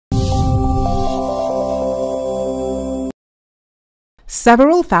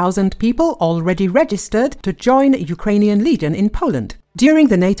several thousand people already registered to join Ukrainian Legion in Poland. During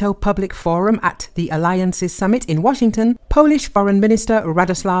the NATO Public Forum at the Alliances Summit in Washington, Polish Foreign Minister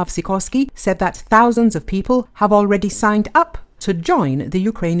Radoslaw Sikorski said that thousands of people have already signed up to join the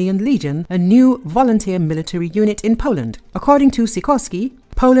Ukrainian Legion, a new volunteer military unit in Poland. According to Sikorski,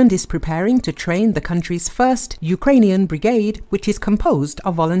 Poland is preparing to train the country's first Ukrainian brigade, which is composed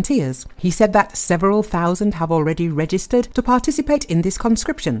of volunteers. He said that several thousand have already registered to participate in this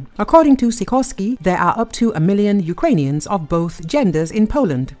conscription. According to Sikorski, there are up to 1 million Ukrainians of both genders in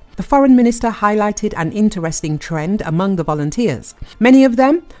Poland. The foreign minister highlighted an interesting trend among the volunteers. Many of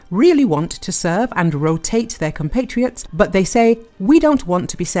them really want to serve and rotate their compatriots, but they say, "We don't want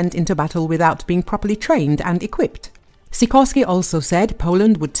to be sent into battle without being properly trained and equipped." Sikorski also said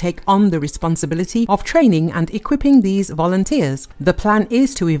Poland would take on the responsibility of training and equipping these volunteers. The plan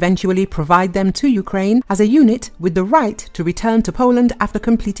is to eventually provide them to Ukraine as a unit with the right to return to Poland after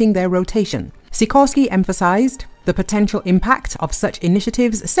completing their rotation. Sikorski emphasized the potential impact of such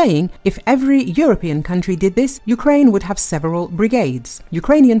initiatives, saying if every European country did this, Ukraine would have several brigades.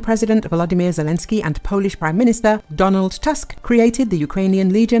 Ukrainian President Volodymyr Zelenski and Polish Prime Minister Donald Tusk created the Ukrainian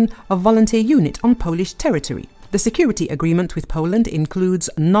Legion, a volunteer unit on Polish territory. The security agreement with Poland includes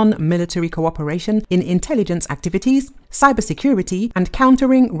non-military cooperation in intelligence activities, cybersecurity, and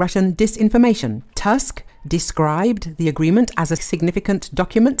countering Russian disinformation. Tusk described the agreement as a significant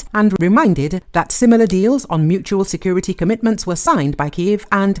document and reminded that similar deals on mutual security commitments were signed by Kyiv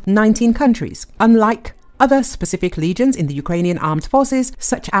and 19 countries. Unlike other specific legions in the Ukrainian armed forces,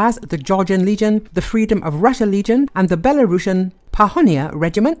 such as the Georgian Legion, the Freedom of Russia Legion, and the Belarusian Pahonia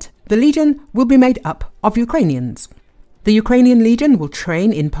Regiment, the Legion will be made up of Ukrainians. The Ukrainian Legion will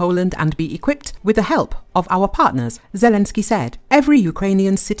train in Poland and be equipped with the help of our partners, Zelensky said. Every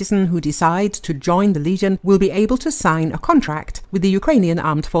Ukrainian citizen who decides to join the Legion will be able to sign a contract with the Ukrainian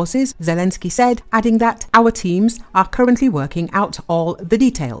armed forces, Zelensky said, adding that our teams are currently working out all the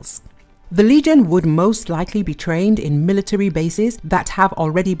details. The Legion would most likely be trained in military bases that have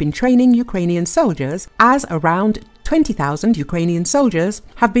already been training Ukrainian soldiers, as around 20,000 Ukrainian soldiers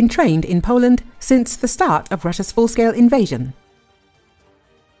have been trained in Poland since the start of Russia's full-scale invasion.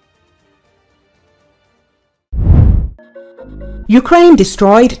 Ukraine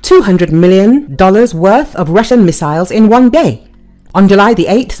destroyed $200 million worth of Russian missiles in one day. On July the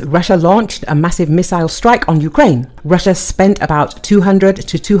 8th, Russia launched a massive missile strike on Ukraine. Russia spent about $200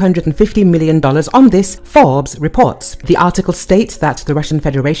 to $250 million on this, Forbes reports. The article states that the Russian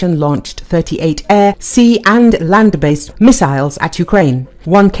Federation launched 38 air, sea and land-based missiles at Ukraine.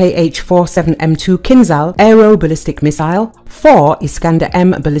 1 Kh-47M2 Kinzhal aero-ballistic missile, 4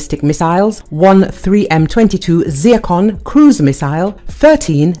 Iskander-M ballistic missiles, 1 3M22 Zircon cruise missile,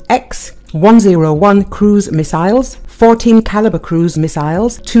 13 X-101 cruise missiles, 14 caliber cruise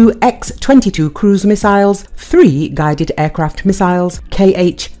missiles, 2 X-22 cruise missiles, 3 guided aircraft missiles,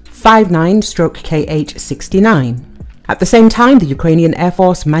 Kh-59/Kh-69. At the same time, the Ukrainian Air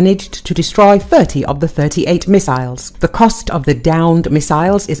Force managed to destroy 30 of the 38 missiles. The cost of the downed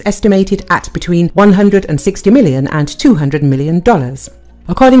missiles is estimated at between $160 million and $200 million.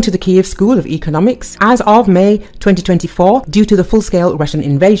 According to the Kiev School of Economics, as of May 2024, due to the full-scale Russian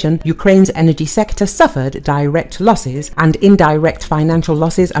invasion, Ukraine's energy sector suffered direct losses and indirect financial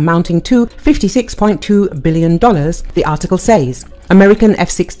losses amounting to $56.2 billion, the article says. American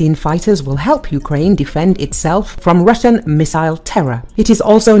F-16 fighters will help Ukraine defend itself from Russian missile terror. It is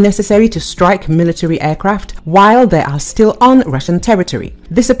also necessary to strike military aircraft while they are still on Russian territory.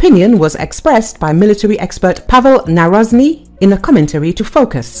 This opinion was expressed by military expert Pavel Narozny in a commentary to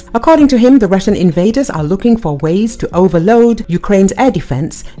Focus. According to him, the Russian invaders are looking for ways to overload Ukraine's air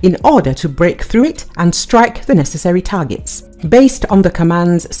defense in order to break through it and strike the necessary targets. Based on the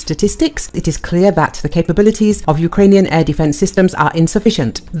command's statistics, it is clear that the capabilities of Ukrainian air defense systems are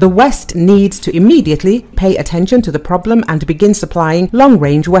insufficient. The West needs to immediately pay attention to the problem and begin supplying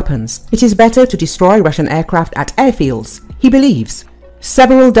long-range weapons. It is better to destroy Russian aircraft at airfields, he believes.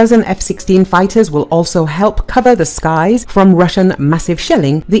 Several dozen F-16 fighters will also help cover the skies from Russian massive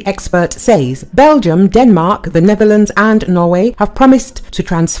shelling, the expert says. Belgium, Denmark, the Netherlands and Norway have promised to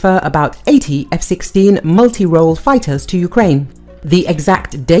transfer about 80 F-16 multi-role fighters to Ukraine. The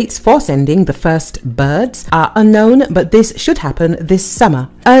exact dates for sending the first birds are unknown, but this should happen this summer.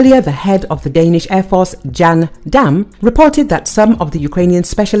 Earlier, the head of the Danish Air Force, Jan Dam, reported that some of the Ukrainian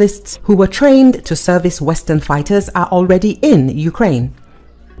specialists who were trained to service Western fighters are already in Ukraine.